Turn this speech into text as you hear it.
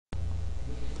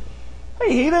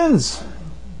Hey, heathens!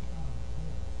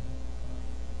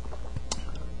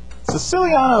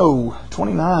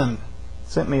 Siciliano29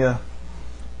 sent me a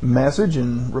message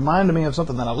and reminded me of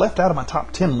something that I left out of my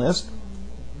top 10 list.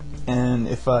 And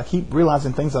if I keep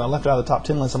realizing things that I left out of the top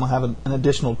 10 list, I'm going to have an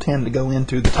additional 10 to go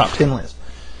into the top 10 list.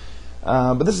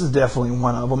 But this is definitely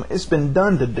one of them. It's been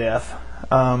done to death,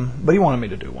 but he wanted me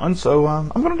to do one, so I'm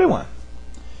going to do one.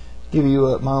 Give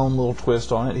you my own little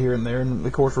twist on it here and there, and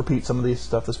of course repeat some of the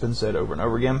stuff that's been said over and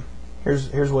over again.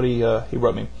 Here's what he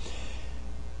wrote me.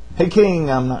 Hey King,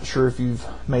 I'm not sure if you've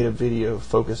made a video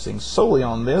focusing solely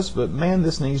on this, but man,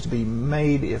 this needs to be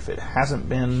made if it hasn't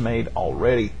been made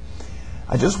already.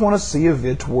 I just want to see a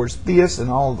vid towards this and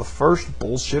all of the first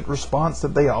bullshit response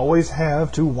that they always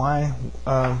have to why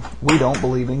we don't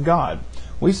believe in God.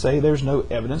 We say there's no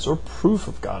evidence or proof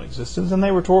of God's existence, and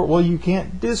they retort, well, you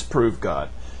can't disprove God.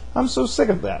 I'm so sick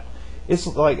of that. It's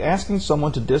like asking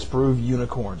someone to disprove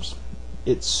unicorns.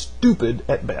 It's stupid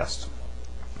at best.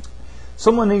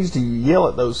 Someone needs to yell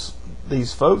at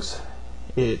these folks.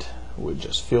 It would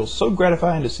just feel so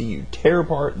gratifying to see you tear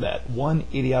apart that one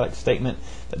idiotic statement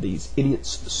that these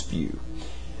idiots spew.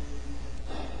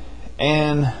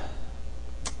 And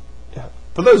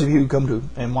for those of you who come to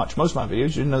and watch most of my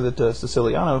videos, you know that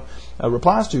Siciliano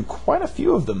replies to quite a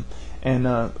few of them.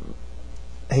 And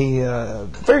he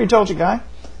very intelligent guy.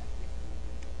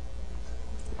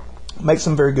 Makes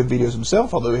some very good videos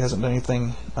himself, although he hasn't done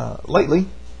anything lately.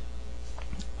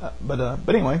 But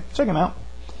anyway, check him out.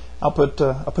 I'll put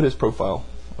his profile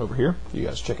over here for you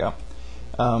guys to check out.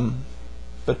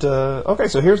 Okay,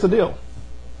 so here's the deal.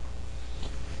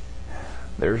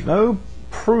 There's no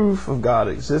proof of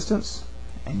God's existence,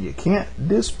 and you can't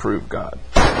disprove God.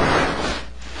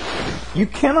 You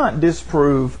cannot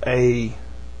disprove a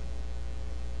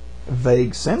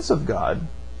vague sense of God,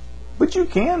 but you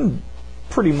can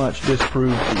pretty much disprove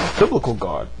the biblical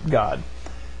God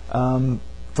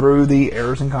through the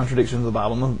errors and contradictions of the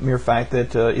Bible, and the mere fact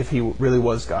that if he really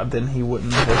was God, then he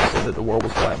wouldn't have said that the world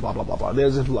was flat, blah, blah, blah, blah.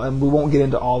 We won't get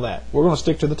into all that. We're going to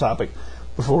stick to the topic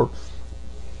before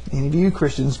any of you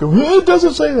Christians go, it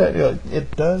doesn't say that. Yeah,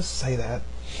 it does say that.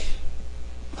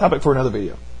 Topic for another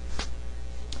video.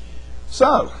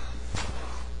 So,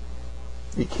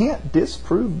 you can't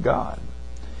disprove God.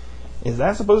 Is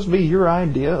that supposed to be your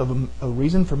idea of a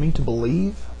reason for me to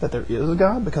believe that there is a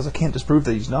God? Because I can't disprove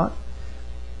that he's not?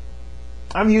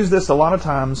 I've used this a lot of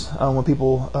times when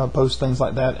people post things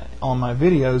like that on my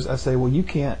videos. I say, well, you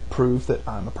can't prove that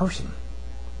I'm a person.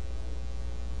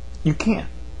 You can't.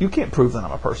 You can't prove that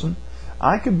I'm a person.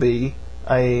 I could be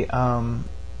a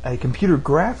computer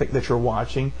graphic that you're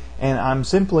watching, and I'm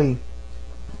simply,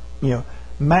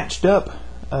 matched up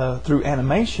through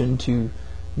animation to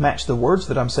match the words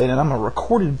that I'm saying, and I'm a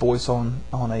recorded voice on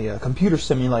a computer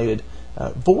simulated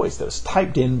voice that's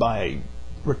typed in by a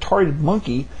retarded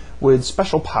monkey with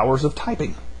special powers of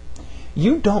typing.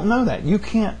 You don't know that. You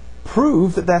can't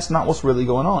prove that that's not what's really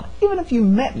going on. Even if you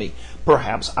met me,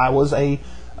 perhaps I was a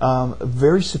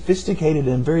very sophisticated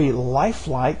and very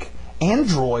lifelike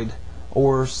android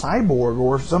or cyborg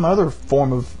or some other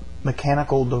form of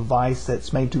mechanical device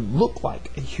that's made to look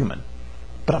like a human,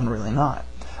 but I'm really not.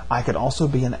 I could also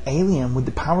be an alien with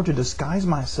the power to disguise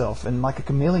myself, and like a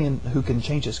chameleon who can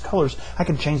change his colors, I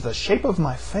can change the shape of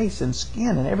my face and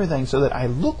skin and everything so that I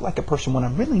look like a person when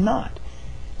I'm really not.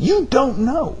 You don't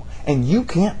know, and you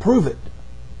can't prove it.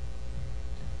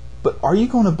 But are you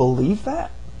going to believe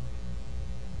that?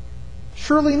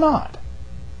 Surely not.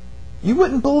 You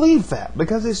wouldn't believe that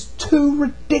because it's too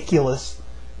ridiculous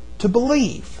to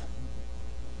believe.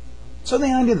 So the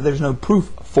idea that there's no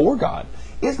proof for God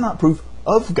is not proof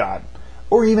of God,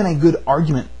 or even a good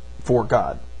argument for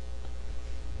God.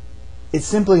 It's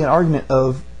simply an argument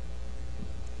of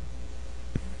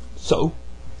so.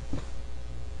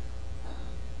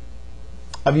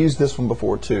 I've used this one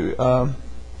before too. I've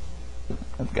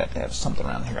got to have something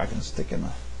around here I can stick in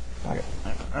my pocket.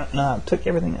 No, I took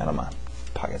everything out of my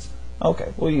pockets.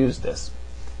 Okay, we'll use this.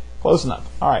 Close enough.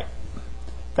 Alright.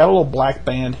 Got a little black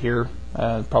band here.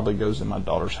 It probably goes in my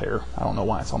daughter's hair. I don't know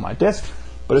why it's on my desk,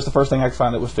 but it's the first thing I could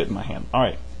find that would fit in my hand.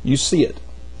 Alright, you see it.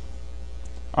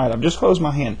 Alright, I've just closed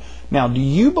my hand. Now, do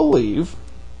you believe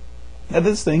that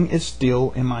this thing is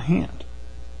still in my hand?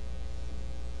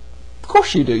 Of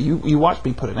course you do. You watched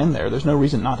me put it in there. There's no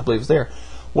reason not to believe it's there.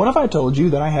 What if I told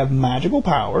you that I have magical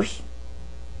powers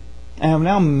and have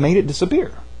now made it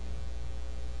disappear?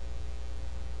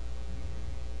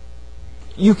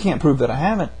 You can't prove that I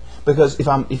haven't, because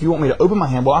if you want me to open my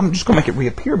hand, well, I'm just going to make it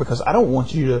reappear, because I don't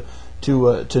want you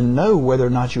to know whether or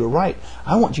not you were right.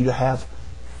 I want you to have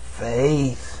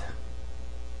faith.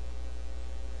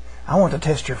 I want to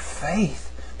test your faith,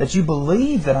 that you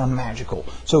believe that I'm magical.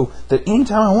 So that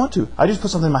anytime I want to, I just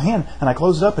put something in my hand and I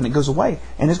close it up and it goes away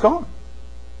and it's gone.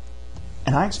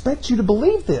 And I expect you to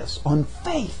believe this on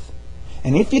faith.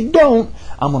 And if you don't,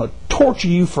 I'm going to torture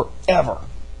you forever.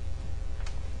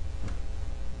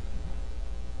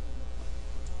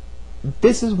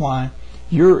 This is why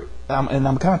and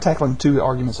I'm kind of tackling two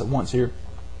arguments at once here.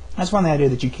 That's why the idea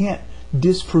that you can't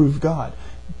disprove God.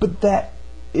 But that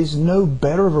is no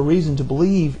better of a reason to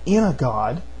believe in a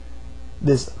God,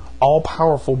 this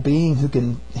all-powerful being who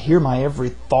can hear my every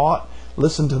thought,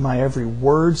 listen to my every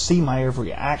word, see my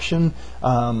every action,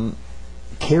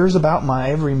 cares about my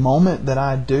every moment that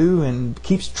I do and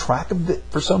keeps track of it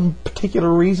for some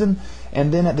particular reason,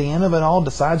 and then at the end of it all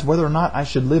decides whether or not I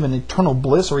should live in eternal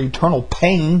bliss or eternal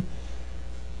pain.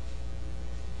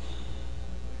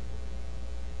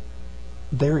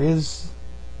 There is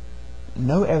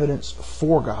no evidence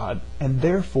for God, and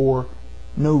therefore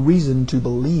no reason to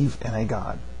believe in a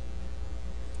God.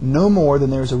 No more than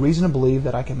there is a reason to believe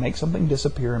that I can make something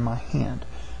disappear in my hand.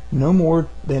 No more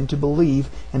than to believe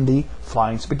in the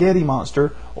flying spaghetti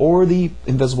monster, or the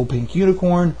invisible pink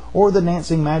unicorn, or the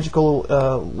dancing magical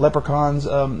leprechauns,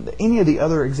 any of the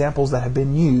other examples that have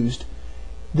been used.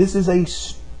 This is a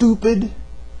stupid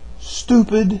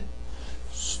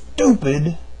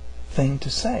thing to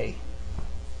say.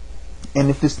 And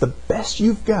if it's the best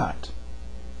you've got,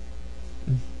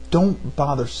 don't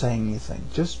bother saying anything.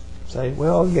 Just say,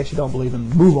 well, I guess you don't believe,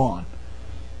 and move on.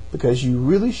 Because you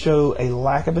really show a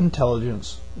lack of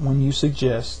intelligence when you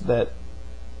suggest that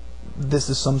this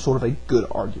is some sort of a good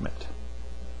argument.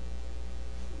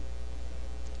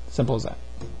 Simple as that.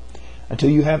 Until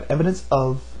you have evidence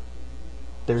of,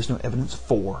 there is no evidence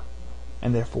for,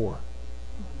 and therefore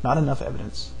not enough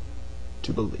evidence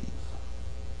to believe.